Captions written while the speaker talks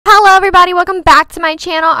everybody, welcome back to my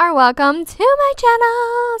channel, or welcome to my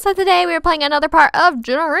channel. So today we are playing another part of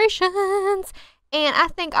Generations, and I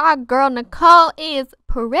think our girl Nicole is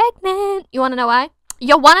pregnant. You want to know why?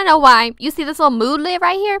 You want to know why? You see this little mood lit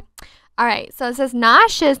right here? Alright, so it says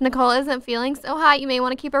nauseous. Nicole isn't feeling so hot. You may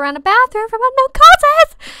want to keep her around the bathroom from unknown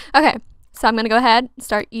causes. Okay, so I'm going to go ahead and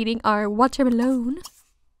start eating our watermelon.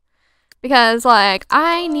 Because, like,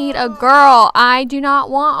 I need a girl. I do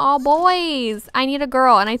not want all boys. I need a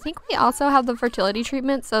girl. And I think we also have the fertility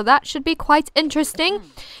treatment, so that should be quite interesting.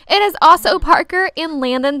 It is also Parker and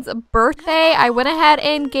Landon's birthday. I went ahead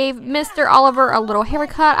and gave Mr. Oliver a little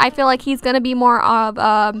haircut. I feel like he's going to be more of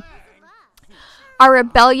a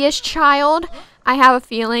rebellious child. I have a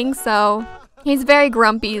feeling, so he's very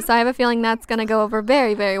grumpy. So I have a feeling that's going to go over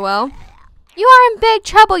very, very well. You are in big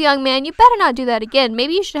trouble, young man. You better not do that again.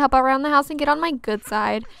 Maybe you should help out around the house and get on my good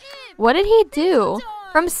side. What did he do?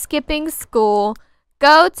 From skipping school.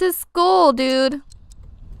 Go to school, dude.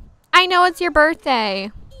 I know it's your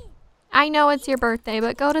birthday. I know it's your birthday,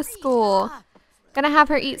 but go to school. Gonna have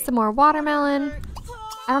her eat some more watermelon.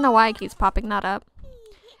 I don't know why it keeps popping that up.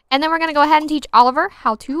 And then we're gonna go ahead and teach Oliver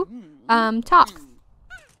how to talk.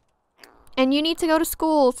 And you need to go to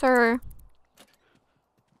school, sir.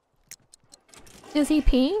 Is he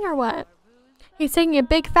peeing or what? He's taking a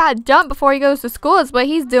big fat dump before he goes to school is what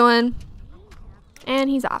he's doing. And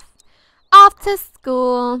he's off. Off to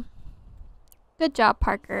school. Good job,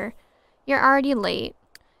 Parker. You're already late.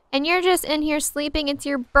 And you're just in here sleeping. It's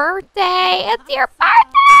your birthday. It's your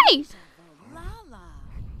birthday!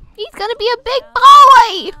 He's gonna be a big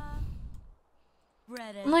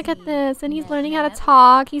boy! Look at this. And he's learning how to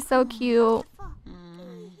talk. He's so cute.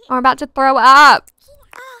 I'm about to throw up.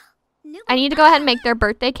 I need to go ahead and make their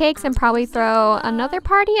birthday cakes and probably throw another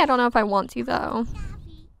party. I don't know if I want to, though.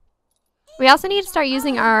 We also need to start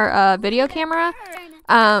using our video camera.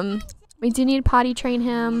 We do need to potty train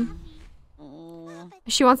him.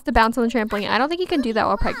 She wants to bounce on the trampoline. I don't think you can do that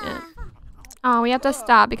while pregnant. Oh, we have to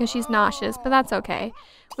stop because she's nauseous, but that's okay.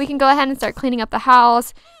 We can go ahead and start cleaning up the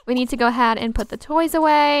house. We need to go ahead and put the toys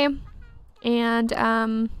away.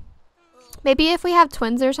 And maybe if we have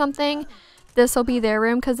twins or something, this will be their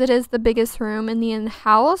room because it is the biggest room in the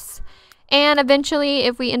house. And eventually,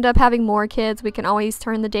 if we end up having more kids, we can always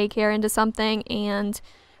turn the daycare into something. And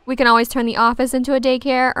we can always turn the office into a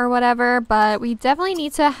daycare or whatever. But we definitely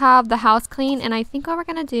need to have the house clean. And I think what we're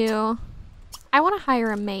going to do, I want to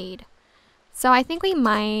hire a maid. So I think we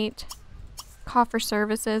might call for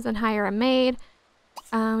services and hire a maid.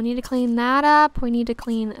 We need to clean that up. We need to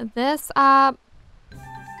clean this up.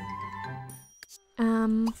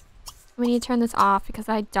 We need to turn this off because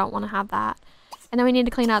I don't want to have that. And then we need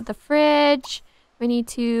to clean out the fridge. We need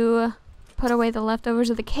to put away the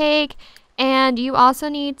leftovers of the cake. And you also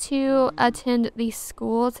need to attend the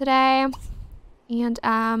school today. And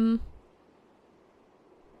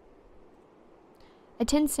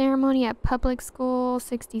attend ceremony at public school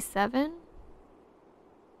 67.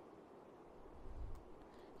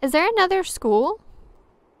 Is there another school?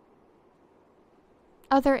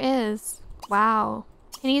 Oh, there is. Wow.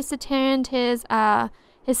 He needs to attend his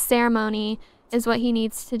ceremony is what he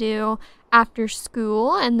needs to do after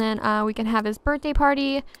school. And then we can have his birthday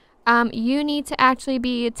party. You need to actually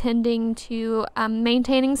be attending to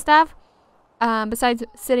maintaining stuff. Besides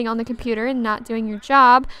sitting on the computer and not doing your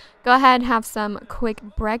job. Go ahead and have some quick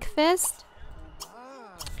breakfast.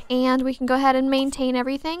 And we can go ahead and maintain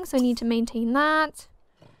everything. So we need to maintain that.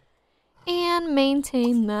 And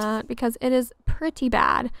maintain that because it is pretty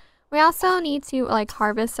bad. We also need to, like,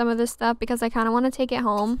 harvest some of this stuff because I kind of want to take it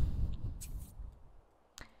home.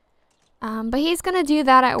 But he's going to do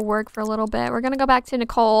that at work for a little bit. We're going to go back to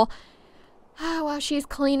Nicole while she's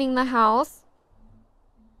cleaning the house.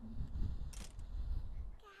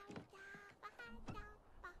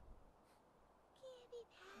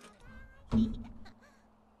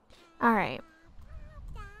 Alright.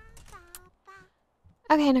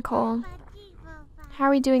 Okay, Nicole. How are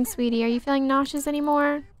we doing, sweetie? Are you feeling nauseous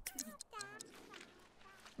anymore?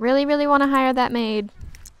 Really, really want to hire that maid.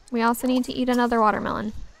 We also need to eat another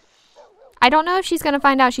watermelon. I don't know if she's going to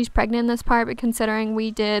find out she's pregnant in this part, but considering we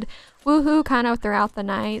did woohoo kind of throughout the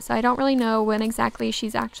night, so I don't really know when exactly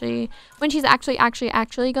she's actually going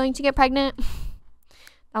to get pregnant.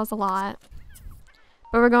 That was a lot.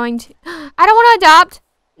 But we're going to... I don't want to adopt!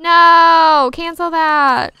 No! Cancel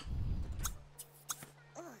that!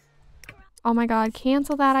 Oh my god,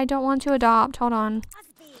 cancel that. I don't want to adopt. Hold on.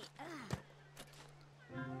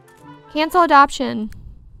 Cancel adoption.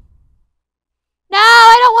 No,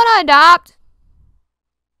 I don't want to adopt.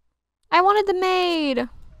 I wanted the maid.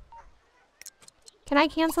 Can I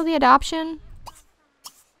cancel the adoption?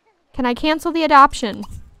 Can I cancel the adoption?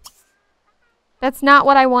 That's not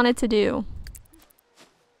what I wanted to do.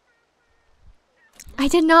 I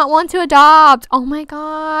did not want to adopt. Oh my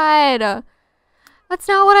god. That's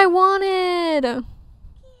not what I wanted.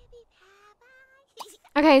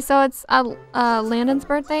 Okay, so it's Landon's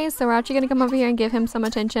birthday, so we're actually gonna come over here and give him some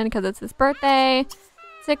attention because it's his birthday.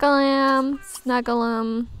 Tickle him, snuggle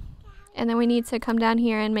him, and then we need to come down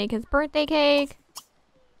here and make his birthday cake.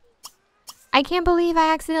 I can't believe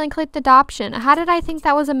I accidentally clicked adoption. How did I think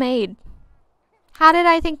that was a maid? How did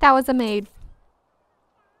I think that was a maid?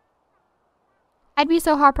 I'd be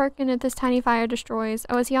so heartbroken if this tiny fire destroys.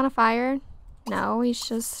 Oh, is he on a fire? No, he's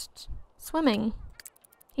just swimming.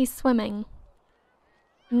 He's swimming.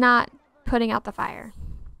 Not putting out the fire.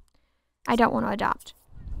 I don't want to adopt.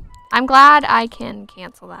 I'm glad I can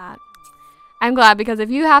cancel that. I'm glad, because if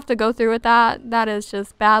you have to go through with that, that is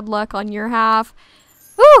just bad luck on your half.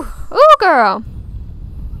 Ooh, ooh, girl.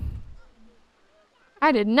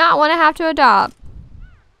 I did not want to have to adopt.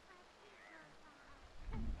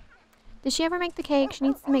 Did she ever make the cake? She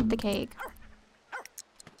needs to make the cake.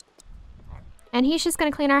 And he's just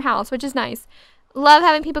going to clean our house, which is nice. Love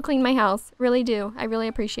having people clean my house. Really do. I really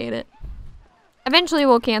appreciate it. Eventually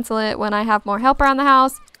we'll cancel it when I have more help around the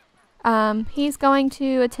house. He's going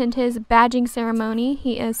to attend his badging ceremony.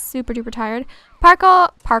 He is super duper tired.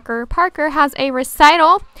 Parker has a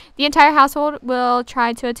recital. The entire household will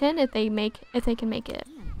try to attend if they can make it.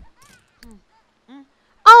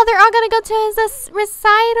 Oh, they're all gonna go to his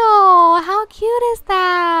recital. How cute is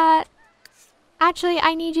that? Actually,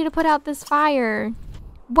 I need you to put out this fire.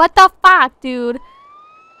 What the fuck, dude?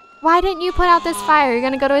 Why didn't you put out this fire? You're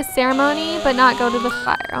gonna go to his ceremony, but not go to the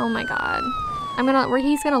fire. Oh my god.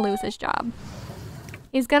 He's gonna lose his job.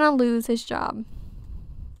 He's gonna lose his job.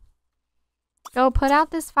 Go put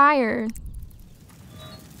out this fire.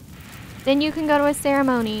 Then you can go to a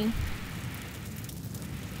ceremony.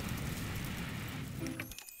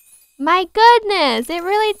 My goodness, it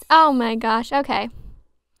really, oh my gosh, okay.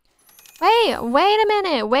 Wait a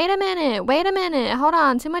minute. Hold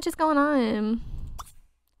on, too much is going on.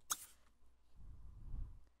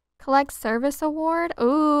 Collect service award.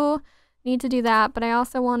 Ooh, need to do that, but I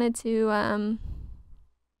also wanted to,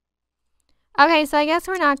 okay, so I guess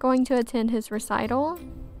we're not going to attend his recital.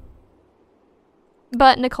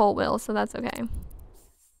 But Nicole will, so that's okay.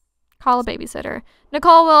 Call a babysitter.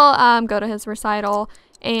 Nicole will, go to his recital,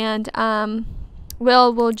 and,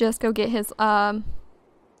 Will will just go get his little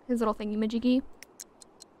thingy-majiggy.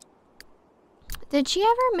 Did she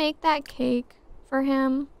ever make that cake for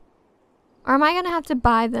him? Or am I gonna have to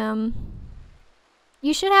buy them?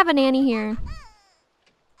 You should have a nanny here.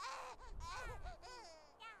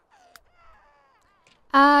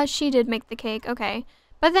 She did make the cake, okay.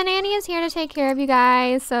 But the nanny is here to take care of you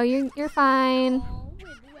guys, so you're fine.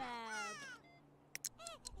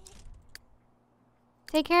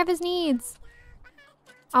 Take care of his needs.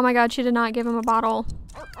 Oh my god, she did not give him a bottle.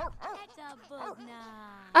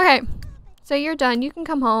 Okay, so you're done. You can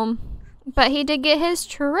come home. But he did get his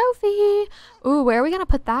trophy. Ooh, where are we gonna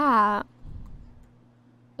put that?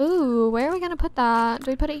 Ooh, where are we gonna put that?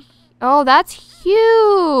 Do we put it? Oh, that's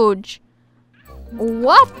huge.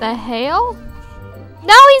 What the hell?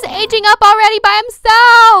 No, he's aging up already by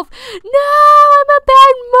himself. No, I'm a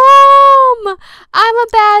bad mom. I'm a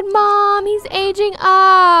bad mom. He's aging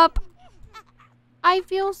up. I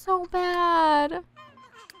feel so bad.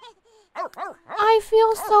 I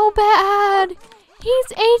feel so bad.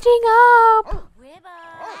 He's aging up.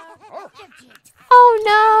 Oh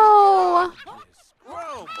no.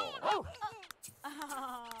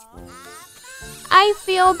 I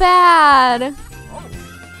feel bad.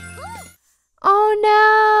 Oh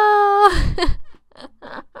no.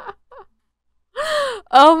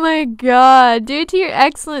 Oh my god. Due to your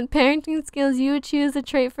excellent parenting skills, you would choose a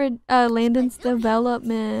trait for Landon's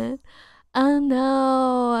development. Oh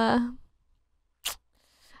no.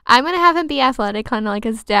 I'm gonna have him be athletic, kind of like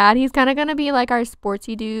his dad. He's kind of gonna be like our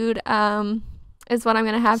sportsy dude, is what I'm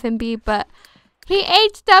gonna have him be. But he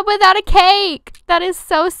aged up without a cake. That is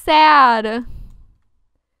so sad.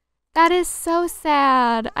 That is so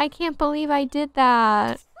sad. I can't believe I did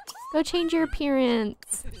that. Go change your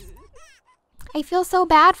appearance. I feel so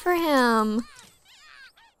bad for him.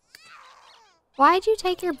 Why'd you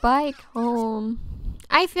take your bike home?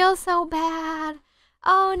 I feel so bad.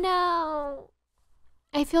 Oh no.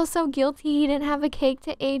 I feel so guilty he didn't have a cake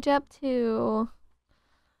to age up to.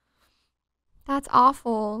 That's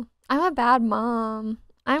awful. I'm a bad mom.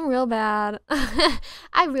 I'm real bad.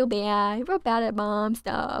 I'm real bad. Real bad at mom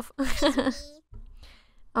stuff.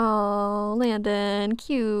 Oh, Landon.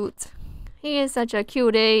 Cute. He is such a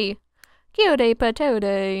cutie. Cutie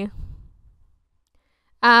patootie.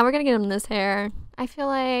 We're gonna get him this hair. I feel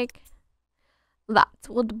like that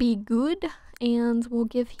would be good. And we'll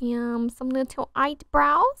give him some little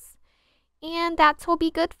eyebrows. And that will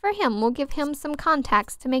be good for him. We'll give him some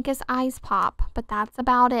contacts to make his eyes pop. But that's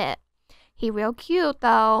about it. He real cute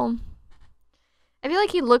though. I feel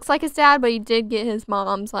like he looks like his dad, but he did get his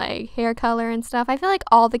mom's like hair color and stuff. I feel like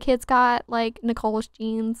all the kids got like Nicole's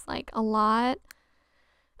genes like a lot.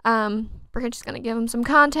 We're just gonna give him some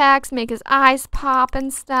contacts, make his eyes pop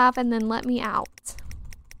and stuff, and then let me out.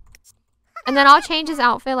 And then I'll change his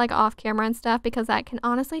outfit like off camera and stuff because that can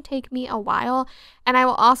honestly take me a while. And I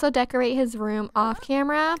will also decorate his room off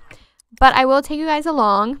camera. But I will take you guys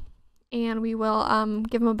along and we will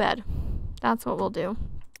give him a bed. That's what we'll do.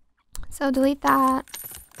 So delete that.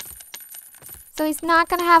 So he's not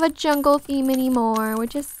going to have a jungle theme anymore,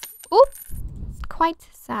 which is quite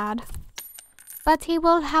sad. But he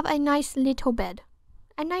will have a nice little bed.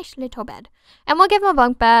 A nice little bed. And we'll give him a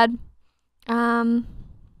bunk bed.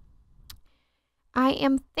 I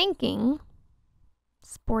am thinking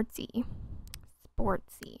sportsy.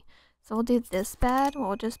 So we'll do this bed.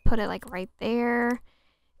 We'll just put it like right there.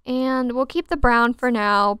 And we'll keep the brown for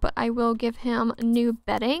now, but I will give him new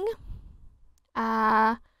bedding.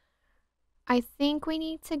 I think we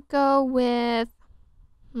need to go with,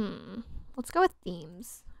 let's go with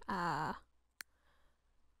themes.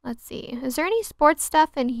 Let's see. Is there any sports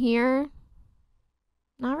stuff in here?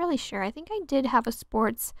 Not really sure. I think I did have a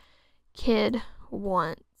sports kid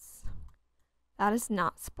once. That is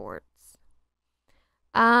not sports.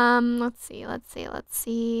 Let's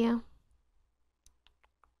see.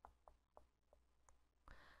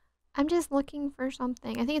 I'm just looking for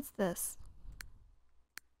something. I think it's this.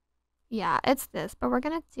 Yeah, it's this, but we're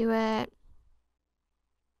gonna do it.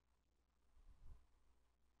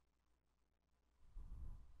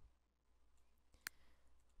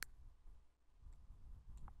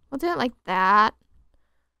 We'll do it like that.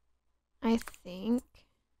 I think.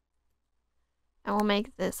 And we'll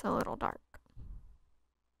make this a little dark.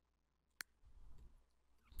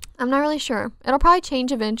 I'm not really sure. It'll probably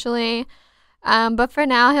change eventually. But for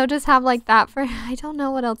now, he'll just have like that for, I don't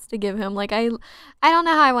know what else to give him. Like, I don't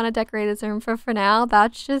know how I want to decorate his room. For now,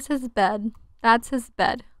 that's just his bed. That's his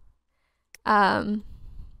bed. But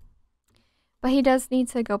he does need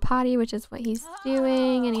to go potty, which is what he's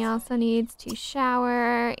doing. And he also needs to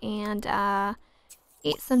shower and,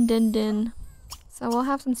 eat some din-din. So we'll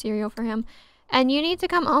have some cereal for him. And you need to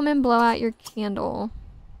come home and blow out your candle.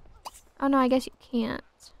 Oh no, I guess you can't.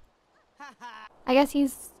 I guess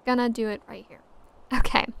he's gonna do it right here.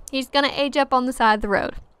 Okay, he's gonna age up on the side of the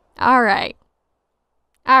road. Alright.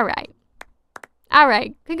 Alright.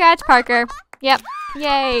 Alright. Congrats, Parker. Yep.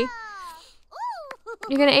 Yay.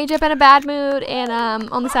 You're gonna age up in a bad mood and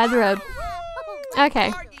on the side of the road.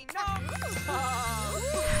 Okay.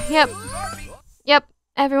 Yep.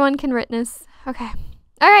 Everyone can witness. Okay.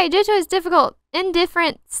 Alright, due to his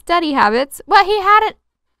indifferent study habits. Well, he had an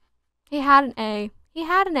A. He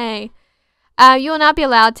had an A. You will not be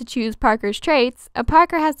allowed to choose Parker's traits.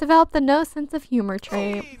 Parker has developed the no sense of humor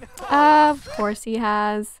trait. Of course he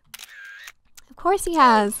has. Of course he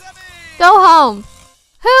has. Go home.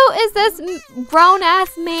 Who is this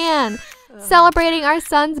grown-ass man celebrating our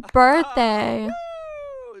son's birthday?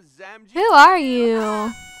 Who are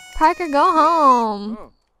you? Parker, go home.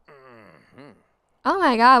 Oh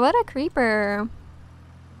my god, what a creeper.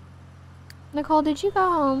 Nicole, did you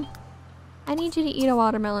go home? I need you to eat a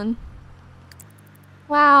watermelon.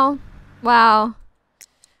 Wow. Wow.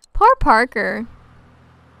 Poor Parker.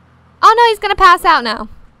 Oh no, he's gonna pass out now.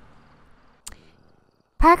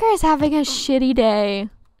 Parker is having a shitty day.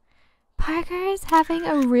 Parker is having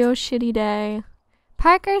a real shitty day.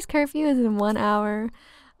 Parker's curfew is in 1 hour.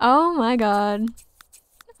 Oh my god.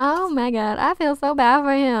 Oh my god. I feel so bad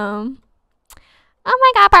for him. Oh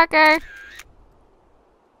my god, Parker.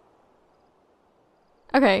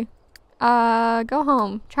 Okay. Go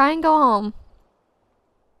home. Try and go home.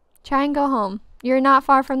 Try and go home. You're not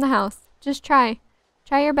far from the house. Just try.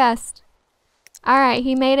 Try your best. Alright,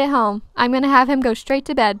 he made it home. I'm gonna have him go straight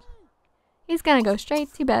to bed. He's gonna go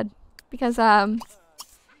straight to bed. Because,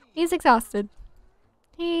 he's exhausted.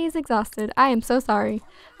 He's exhausted. I am so sorry.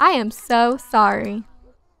 I am so sorry.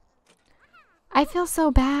 I feel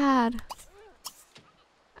so bad.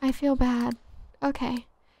 I feel bad. Okay.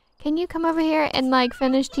 Can you come over here and, like,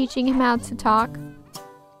 finish teaching him how to talk?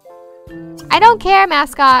 I don't care,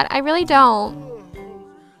 mascot. I really don't.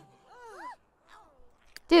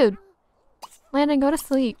 Dude. Landon, go to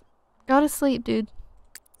sleep. Go to sleep, dude.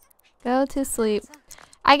 Go to sleep.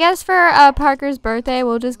 I guess for Parker's birthday,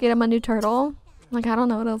 we'll just get him a new turtle. Like, I don't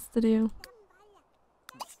know what else to do.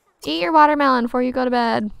 Eat your watermelon before you go to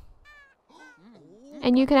bed.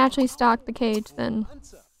 And you can actually stock the cage then.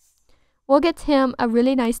 We'll get him a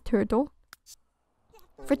really nice turtle.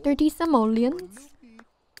 For 30 simoleons.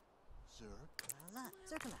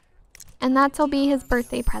 And that'll be his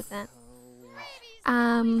birthday present.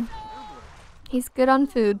 He's good on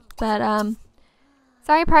food, but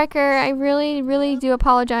sorry Parker, I really do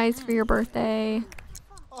apologize for your birthday.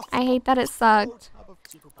 I hate that it sucked.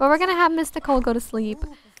 But we're gonna have Miss Nicole go to sleep.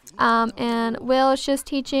 And Will's just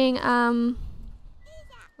teaching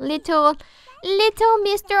little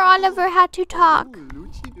Mr. Oliver how to talk.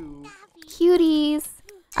 Cuties.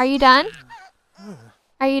 Are you done?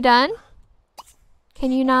 Are you done?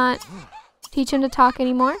 Can you not teach him to talk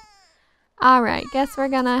anymore? Alright, guess we're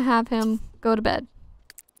gonna have him go to bed.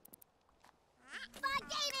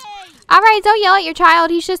 Alright, don't yell at your child.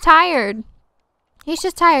 He's just tired. He's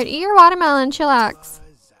just tired. Eat your watermelon and chillax.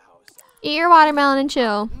 Eat your watermelon and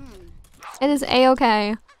chill. It is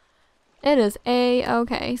a-okay. It is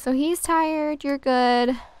a-okay. So he's tired. You're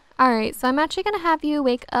good. Alright, so I'm actually gonna have you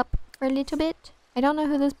wake up for a little bit. I don't know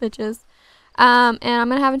who this bitch is. And I'm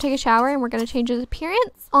gonna have him take a shower and we're gonna change his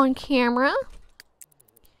appearance on camera.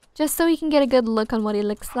 Just so we can get a good look on what he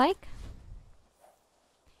looks like.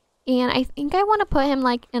 And I think I want to put him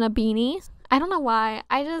like in a beanie. I don't know why.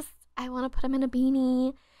 I want to put him in a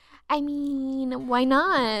beanie. I mean, why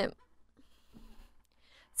not?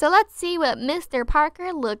 So let's see what Mr.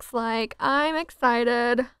 Parker looks like. I'm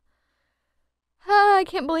excited. I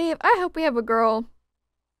can't believe. I hope we have a girl.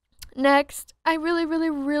 Next, I really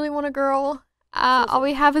want a girl. All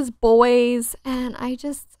we have is boys, and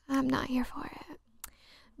I'm not here for it.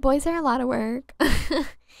 Boys are a lot of work.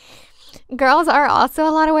 Girls are also a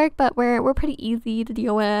lot of work, but we're pretty easy to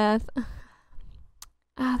deal with.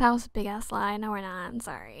 Oh, that was a big ass lie. No, we're not. I'm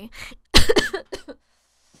sorry.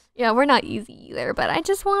 Yeah, we're not easy either, but I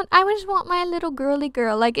just want my little girly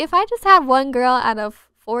girl. Like if I just had one girl out of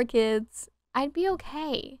 4 kids, I'd be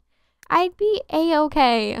okay. I'd be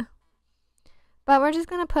a-okay. But we're just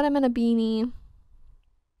gonna put him in a beanie.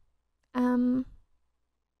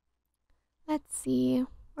 Let's see.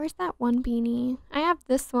 Where's that one beanie? I have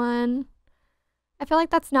this one. I feel like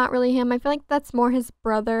that's not really him. I feel like that's more his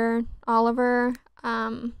brother, Oliver.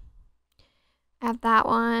 I have that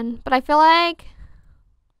one. But I feel like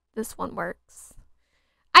this one works.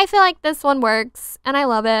 I feel like this one works. And I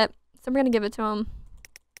love it. So I'm going to give it to him.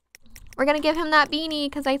 We're going to give him that beanie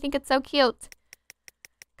because I think it's so cute.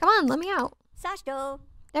 Come on, let me out. Sashto.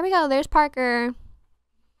 There we go. There's Parker.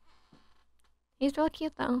 He's real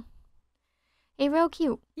cute though. He's real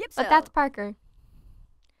cute. Yep, but that's Parker.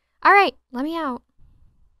 Alright, let me out.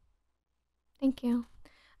 Thank you.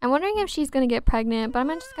 I'm wondering if she's going to get pregnant, but I'm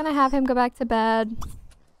just going to have him go back to bed.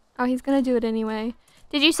 Oh, he's going to do it anyway.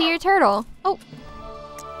 Did you see your turtle? Oh.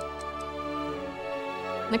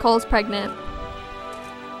 Nicole's pregnant.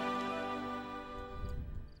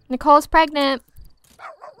 Nicole's pregnant.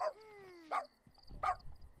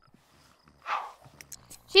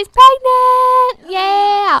 She's pregnant!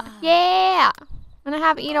 Yeah! Yeah! I'm gonna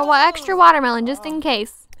have to eat a extra watermelon just in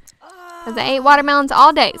case. Because I ate watermelons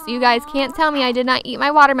all day. So you guys can't tell me I did not eat my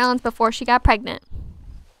watermelons before she got pregnant.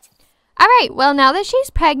 Alright, well now that she's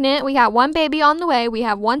pregnant, we got one baby on the way. We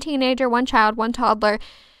have one teenager, one child, one toddler.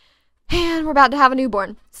 And we're about to have a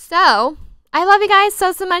newborn. So, I love you guys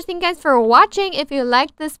so much. Thank you guys for watching. If you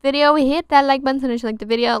liked this video, hit that like button if you liked the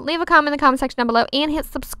video. Leave a comment in the comment section down below. And hit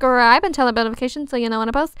subscribe and tell the notifications so you know when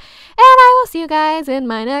I post. And I will see you guys in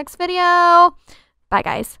my next video. Bye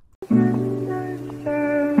guys.